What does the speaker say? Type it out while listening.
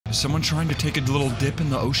Is someone trying to take a little dip in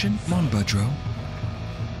the ocean? Come on, Budro.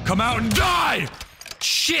 Come out and die!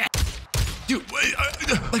 Shit! Dude,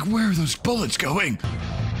 like, where are those bullets going?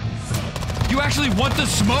 You actually want the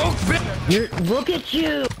smoke? Look at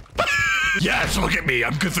you! Yes, look at me,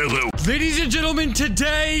 I'm Cthulhu. Ladies and gentlemen,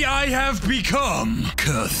 today I have become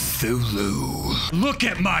Cthulhu. Look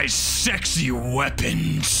at my sexy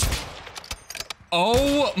weapons.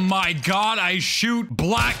 Oh my god, I shoot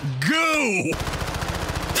black goo!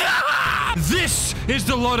 This is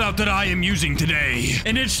the loadout that I am using today,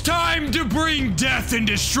 and it's time to bring death and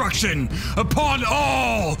destruction upon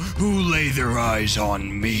all who lay their eyes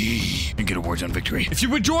on me and get a Warzone Victory. If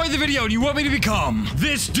you enjoy the video and you want me to become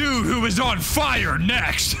this dude who is on fire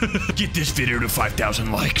next, get this video to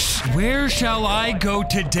 5,000 likes. Where shall I go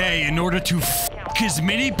today in order to f*** as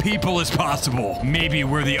many people as possible? Maybe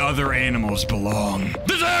where the other animals belong.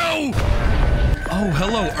 The zoo! Oh,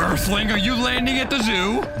 hello, Earthling. Are you landing at the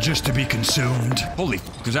zoo? Just to be consumed. Holy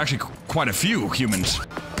f***, there's actually quite a few humans.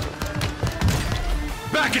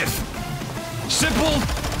 Backeth! Simple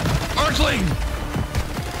Earthling!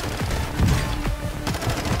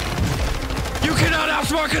 You cannot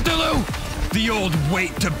outsmart Cthulhu! The old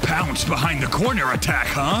wait to pounce behind the corner attack,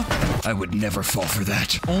 huh? I would never fall for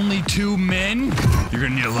that. Only 2 men? You're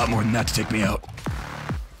gonna need a lot more than that to take me out.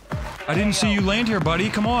 I didn't see you land here, buddy.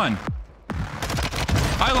 Come on.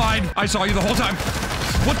 I lied. I saw you the whole time.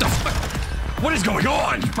 What the fuck? What is going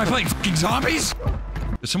on? Am I playing fucking zombies?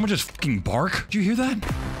 Did someone just fucking bark? Did you hear that?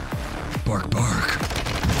 Bark, bark.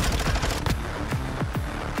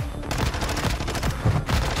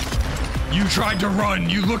 You tried to run.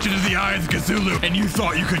 You looked into the eye of Cthulhu and you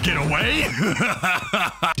thought you could get away?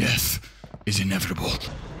 Death is inevitable.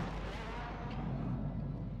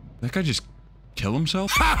 That guy just kill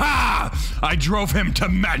himself? Ha ha! I drove him to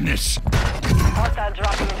madness. Hostile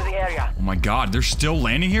dropping into the area. Oh my god, they're still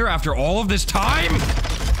landing here after all of this time?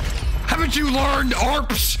 Haven't you learned,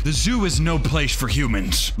 ARPS? The zoo is no place for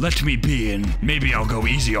humans. Let me be, and maybe I'll go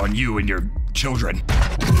easy on you and your children.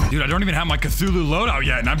 Dude, I don't even have my Cthulhu loadout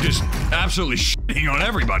yet, and I'm just absolutely shitting on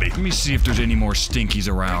everybody. Let me see if there's any more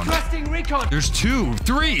stinkies around. Requesting recon. There's 2,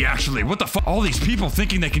 3, actually. What the fuck? All these people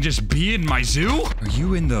thinking they can just be in my zoo? Are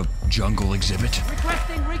you in the jungle exhibit?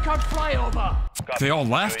 Requesting recon flyover. They all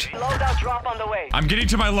left? Loadout drop on the way. I'm getting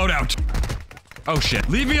to my loadout. Oh shit,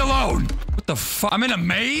 leave me alone. What the fuck? I'm in a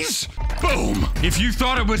maze? Boom. If you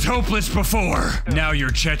thought it was hopeless before, now your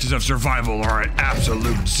chances of survival are at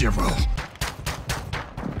absolute 0.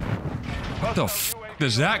 What the f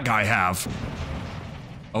does that guy have?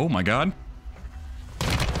 Oh my god.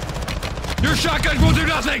 Your shotgun will do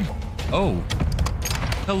nothing! Oh.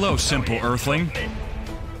 Hello, simple Earthling.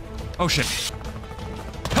 Oh shit.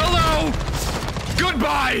 Hello!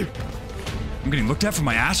 Goodbye! I'm getting looked at from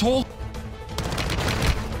my asshole?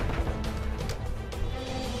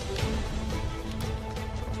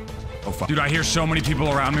 Oh fuck. Dude, I hear so many people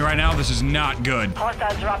around me right now. This is not good.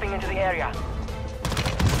 Hostile dropping into the area.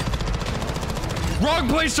 Wrong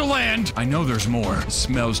place to land! I know there's more. It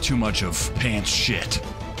smells too much of pants shit.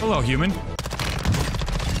 Hello, human.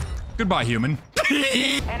 Goodbye, human.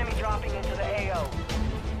 Enemy dropping into the AO.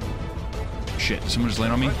 Shit, someone just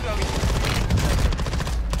land on me?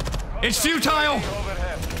 It's futile!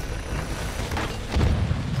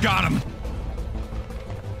 Got him.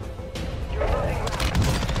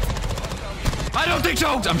 I don't think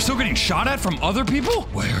so! I'm still getting shot at from other people?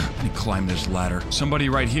 Where? Let me climb this ladder. Somebody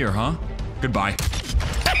right here, huh? Goodbye.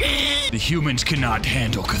 The humans cannot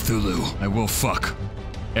handle Cthulhu. I will fuck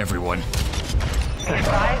everyone.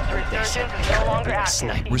 Resurgence is no longer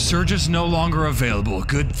active. Resurgence no longer available.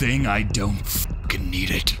 Good thing I don't fucking need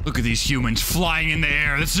it. Look at these humans flying in the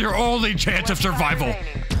air. This is their only chance of survival.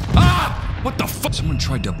 Ah! What the fuck? Someone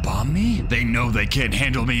tried to bomb me? They know they can't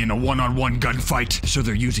handle me in a one-on-one gunfight, so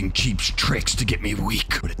they're using cheap tricks to get me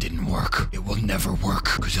weak. But it didn't work. It will never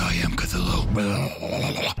work, because I am Cthulhu.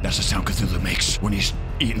 That's the sound Cthulhu makes when he's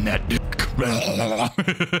eating that dick.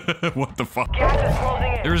 What the fuck? Gas is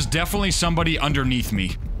closing in. There's definitely somebody underneath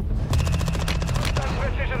me.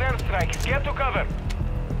 Precision airstrike. Get to cover.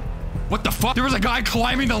 What the fuck? There was a guy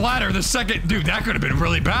climbing the ladder the second- Dude, that could have been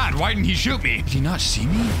really bad. Why didn't he shoot me? Did he not see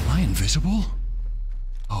me? Am I invisible?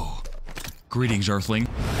 Oh. Greetings, Earthling.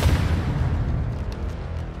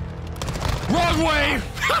 Wrong way!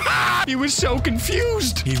 He was so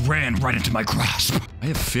confused. He ran right into my grasp. I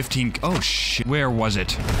have 15- Oh shit. Where was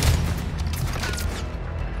it?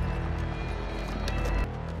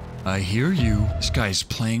 I hear you. This guy's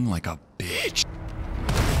playing like a bitch.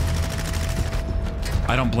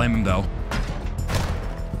 I don't blame him, though.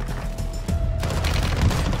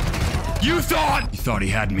 You thought he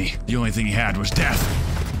had me. The only thing he had was death.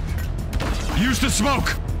 Use the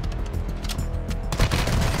smoke.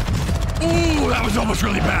 Ooh, that was almost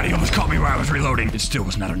really bad. He almost caught me while I was reloading. It still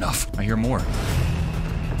was not enough. I hear more.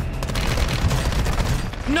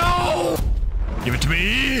 No! Give it to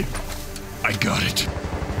me. I got it.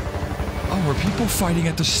 Oh, were people fighting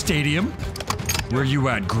at the stadium? Where you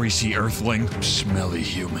at, greasy earthling? Smelly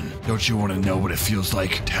human. Don't you want to know what it feels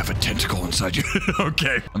like to have a tentacle inside you?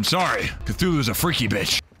 Okay, I'm sorry. Cthulhu's a freaky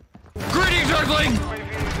bitch. Greetings, earthling!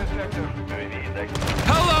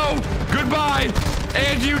 Hello! Goodbye!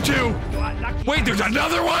 And you too! Wait, there's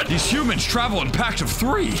another one? These humans travel in packs of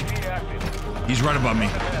 3. He's right above me.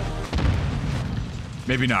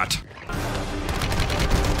 Maybe not.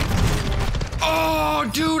 Oh,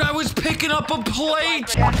 dude, I was picking up a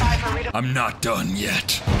plate! I'm not done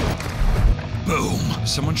yet. Boom.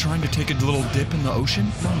 Someone trying to take a little dip in the ocean?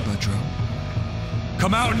 No, Budro.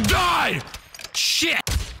 Come out and die! Shit!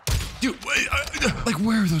 Dude, like,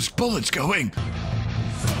 where are those bullets going?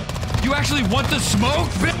 You actually want the smoke,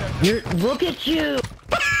 bitch? Look at you!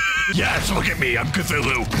 Yes, look at me, I'm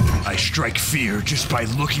Cthulhu. I strike fear just by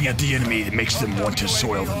looking at the enemy that makes them want to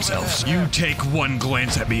soil themselves. You take one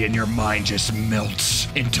glance at me and your mind just melts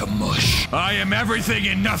into mush. I am everything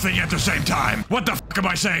and nothing at the same time. What the fuck am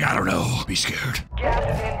I saying? I don't know. Be scared. Gas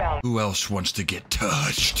is inbound. Who else wants to get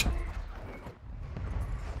touched?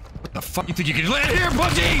 What the fuck? You think you can land here,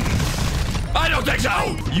 pussy? I don't think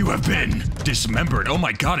so! You have been dismembered. Oh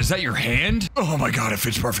my god, is that your hand? Oh my god, it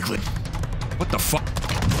fits perfectly. What the fuck?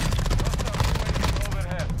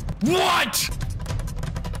 What?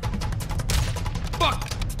 Fuck!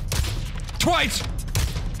 Twice!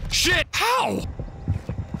 Shit! How?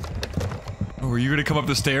 Oh, are you gonna come up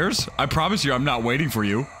the stairs? I promise you I'm not waiting for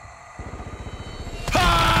you.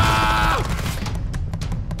 Ah!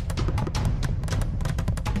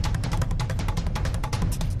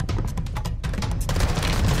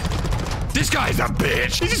 This guy's a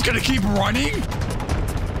bitch! He's just gonna keep running?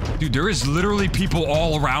 Dude, there is literally people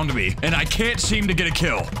all around me, and I can't seem to get a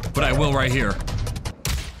kill. But I will right here.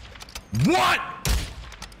 What?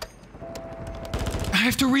 I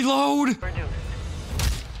have to reload?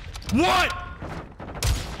 What?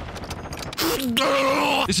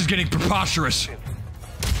 This is getting preposterous.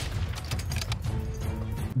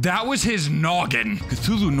 That was his noggin.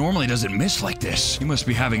 Cthulhu normally doesn't miss like this. He must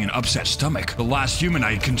be having an upset stomach. The last human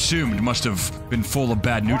I consumed must have been full of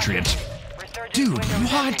bad nutrients. Dude,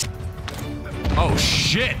 what? Oh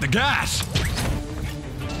shit, the gas!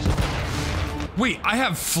 Wait, I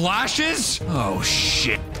have flashes? Oh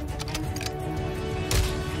shit.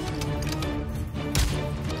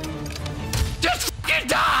 Just fucking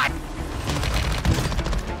die!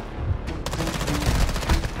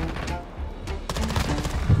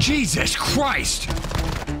 Jesus Christ!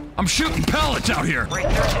 I'm shooting pellets out here!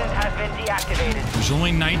 Resurgence has been deactivated. There's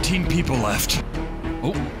only 19 people left.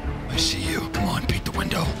 Oh, I see you. Come on, peek the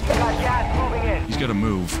window. We got gas moving in. He's gotta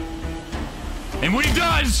move. And when he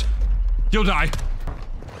does, he'll die.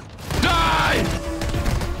 Die!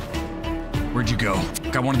 Where'd you go?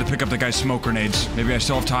 I wanted to pick up the guy's smoke grenades. Maybe I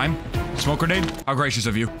still have time? Smoke grenade? How gracious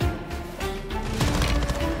of you.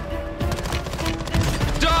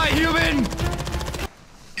 Die, human!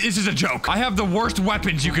 This is a joke. I have the worst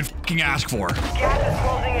weapons you could fucking ask for. Gas is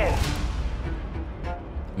closing in.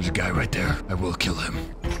 There's a guy right there. I will kill him.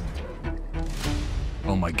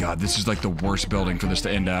 Oh my god, this is like the worst building for this to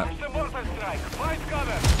end at.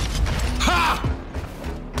 Ha!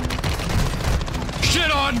 Shit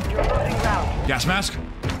on! You're losing ground. Gas mask?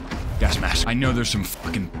 Gas mask. I know there's some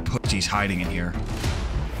fucking pussies hiding in here.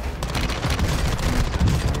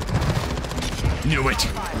 Knew it.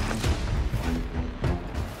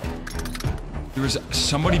 There was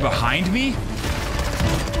somebody behind me?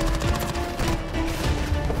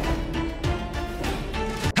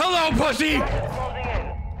 Hello, pussy! Closing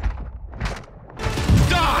in.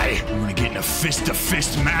 Die! You wanna get in a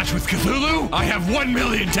fist-to-fist match with Cthulhu? I have 1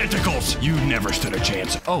 million tentacles! You never stood a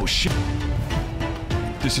chance. Oh, shit.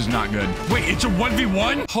 This is not good. Wait, it's a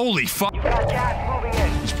 1v1? Holy fuck. You got gas moving in.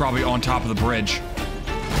 He's probably on top of the bridge.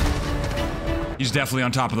 He's definitely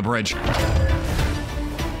on top of the bridge.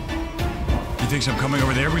 He thinks I'm coming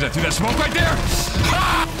over there because I threw that smoke right there?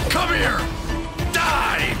 Ah! Come here!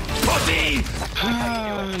 Die! Pussy!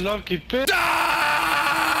 Lucky pit.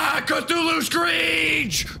 Die! Cthulhu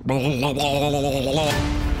Screech!